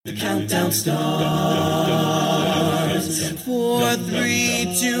The countdown starts. 4,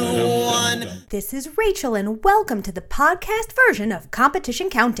 3, 2, 1. This is Rachel, and welcome to the podcast version of Competition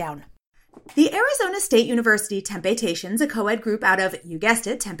Countdown. The Arizona State University Temptations, a co-ed group out of, you guessed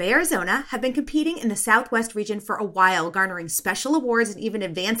it, Tempe, Arizona, have been competing in the Southwest region for a while, garnering special awards and even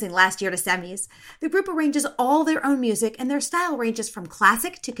advancing last year to semis. The group arranges all their own music, and their style ranges from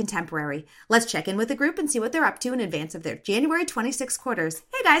classic to contemporary. Let's check in with the group and see what they're up to in advance of their January 26 quarters.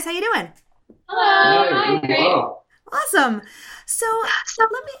 Hey guys, how you doing? Hello. Hi, great. Awesome. So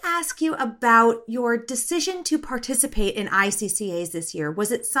let me ask you about your decision to participate in ICCAs this year.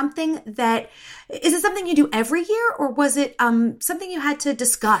 Is it something you do every year, or was it something you had to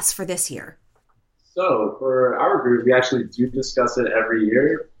discuss for this year? So for our group, we actually do discuss it every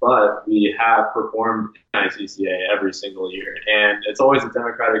year, but we have performed in ICCA every single year, and it's always a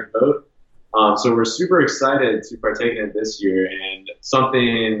democratic vote. So we're super excited to partake in it this year, and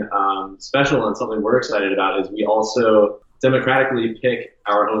something special and something we're excited about is we also democratically pick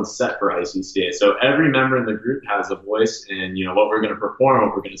our own set for ICCA. So every member in the group has a voice in, what we're going to perform,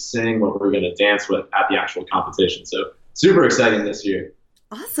 what we're going to sing, what we're going to dance with at the actual competition. So super exciting this year.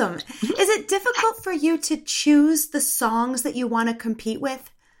 Awesome. Is it difficult for you to choose the songs that you want to compete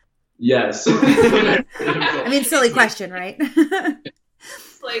with? Yes. I mean, silly question, right?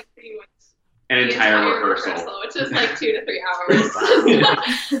 It's like pretty much an entire rehearsal, which is like 2 to 3 hours.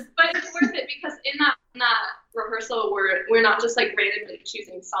 But it's worth it because in that rehearsal, we're not just like randomly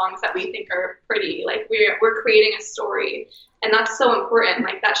choosing songs that we think are pretty. Like we're creating a story, and that's so important.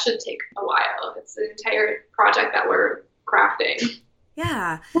 Like that should take a while. It's an entire project that we're crafting.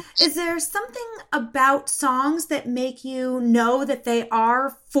 Yeah. Is there something about songs that make you know that they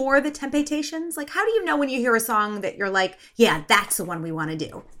are for the Temptations? Like, how do you know when you hear a song that you're like, yeah, that's the one we want to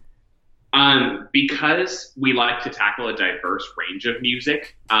do? Because we like to tackle a diverse range of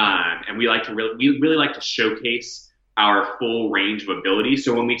music, and we really like to showcase our full range of abilities.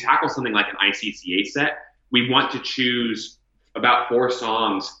 So when we tackle something like an ICCA set, we want to choose about 4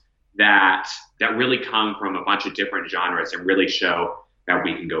 songs that really come from a bunch of different genres and really show that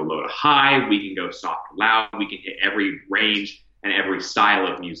we can go low to high, we can go soft to loud, we can hit every range and every style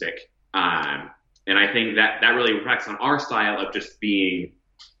of music. And I think that really reflects on our style of just being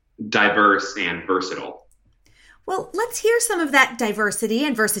diverse and versatile. Well, let's hear some of that diversity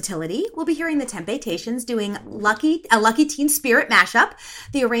and versatility. We'll be hearing the Temptations doing a Lucky Teen Spirit mashup.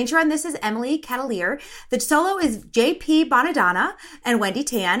 The arranger on this is Emily Catalier. The solo is JP Bonadonna and Wendy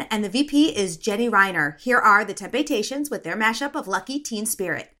Tan, and the VP is Jenny Reiner. Here are the Temptations with their mashup of Lucky Teen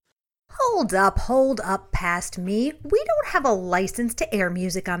Spirit. Hold up past me. We don't have a license to air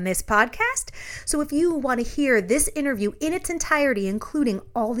music on this podcast. So if you want to hear this interview in its entirety, including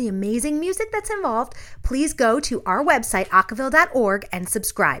all the amazing music that's involved, please go to our website, acaville.org, and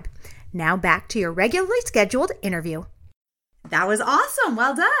subscribe. Now back to your regularly scheduled interview. That was awesome.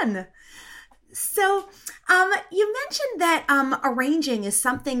 Well done. So you mentioned that arranging is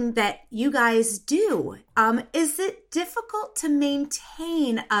something that you guys do. Is it difficult to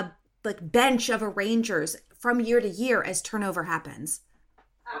maintain a bench of arrangers from year to year as turnover happens?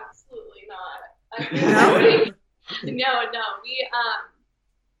 Absolutely not. No? No. We,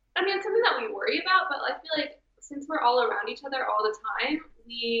 it's something that we worry about, but I feel like since we're all around each other all the time,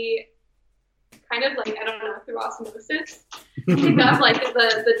 we kind of through osmosis, pick up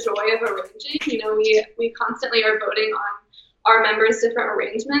the joy of arranging. We constantly are voting on our members' different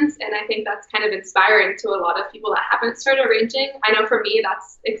arrangements, and I think that's kind of inspiring to a lot of people that haven't started arranging. I know for me,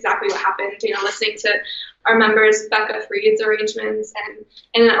 that's exactly what happened. Listening to our members, Becca Freed's arrangements,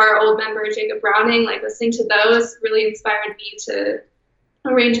 and our old member, Jacob Browning, listening to those really inspired me to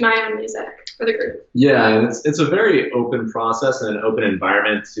arrange my own music for the group. Yeah, and it's a very open process and an open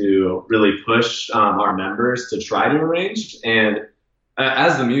environment to really push our members to try to arrange. And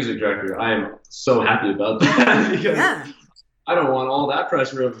as the music director, I am so happy about that because I don't want all that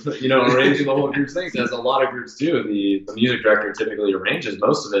pressure of, arranging the whole group's things, as a lot of groups do. The music director typically arranges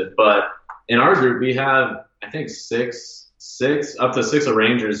most of it, but in our group we have, I think, up to six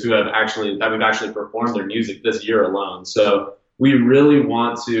arrangers we've actually performed their music this year alone. So we really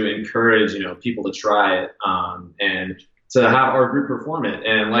want to encourage, people to try it and to have our group perform it.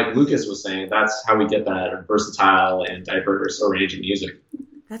 And like Lucas was saying, that's how we get that versatile and diverse arranging music.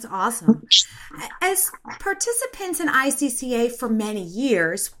 That's awesome. As participants in ICCA for many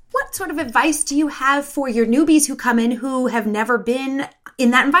years, what sort of advice do you have for your newbies who come in who have never been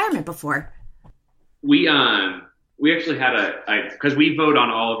in that environment before? We actually had because we vote on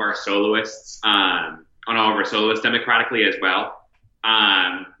all of our soloists, democratically as well.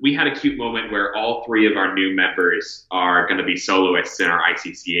 we had a cute moment where all 3 of our new members are going to be soloists in our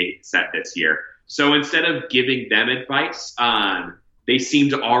ICCA set this year. So instead of giving them advice, they seem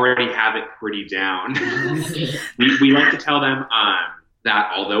to already have it pretty down. we like to tell them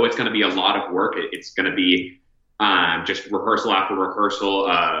that although it's going to be a lot of work, it's going to be just rehearsal after rehearsal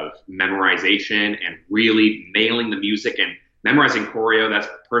of memorization and really nailing the music and memorizing choreo. That's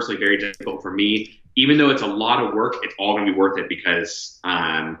personally very difficult for me. Even though it's a lot of work, it's all going to be worth it because,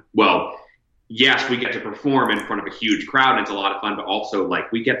 yes, we get to perform in front of a huge crowd and it's a lot of fun, but also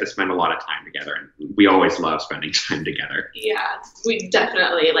like we get to spend a lot of time together and we always love spending time together. Yeah, we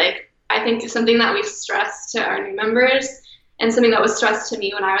definitely I think something that we stress to our new members and something that was stressed to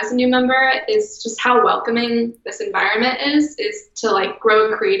me when I was a new member is just how welcoming this environment is to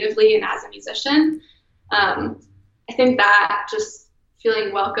grow creatively and as a musician. I think that just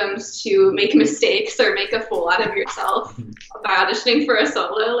feeling welcomed to make mistakes or make a fool out of yourself by auditioning for a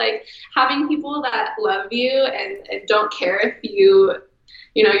solo, having people that love you and don't care if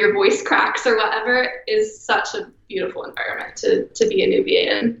your voice cracks or whatever is such a beautiful environment to be a newbie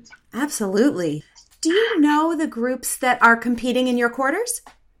in. Absolutely. Do you know the groups that are competing in your quarters?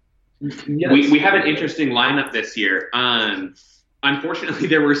 Yes. We have an interesting lineup this year. Unfortunately,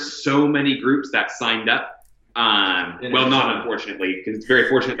 there were so many groups that signed up. Well, not unfortunately, because it's very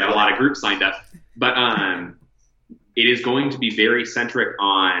fortunate that a lot of groups signed up. But it is going to be very centric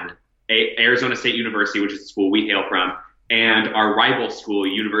on Arizona State University, which is the school we hail from, and our rival school,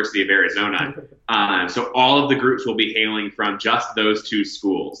 University of Arizona. So all of the groups will be hailing from just those 2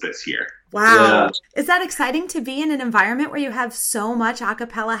 schools this year. Wow. Yeah. Is that exciting to be in an environment where you have so much a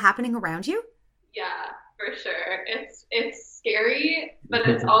cappella happening around you? Yeah, for sure. It's scary, but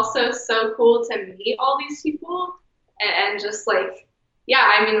it's also so cool to meet all these people and just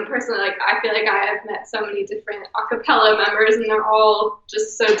personally, I feel like I have met so many different a cappella members and they're all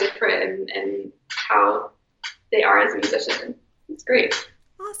just so different and how they are as a musician. It's great.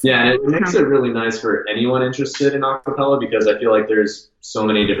 Awesome. Yeah, and it makes it really nice for anyone interested in acapella because I feel like there's so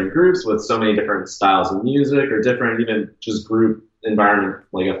many different groups with so many different styles of music or different even just group environment,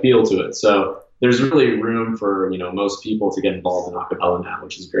 a feel to it. So there's really room for, most people to get involved in acapella now,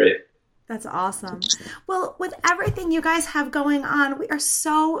 which is great. That's awesome. Well, with everything you guys have going on, we are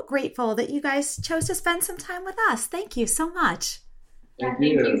so grateful that you guys chose to spend some time with us. Thank you so much. Yeah,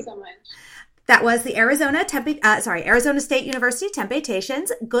 thank you so much. That was the Arizona State University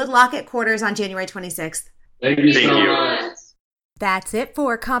Temptations. Good luck at quarters on January 26th. Thank you Thank so you. much. That's it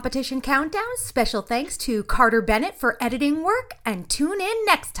for Competition Countdown. Special thanks to Carter Bennett for editing work, and tune in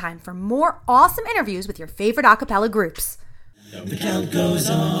next time for more awesome interviews with your favorite a cappella groups. The count goes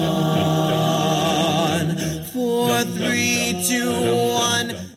on. 4, 3, 2, 1.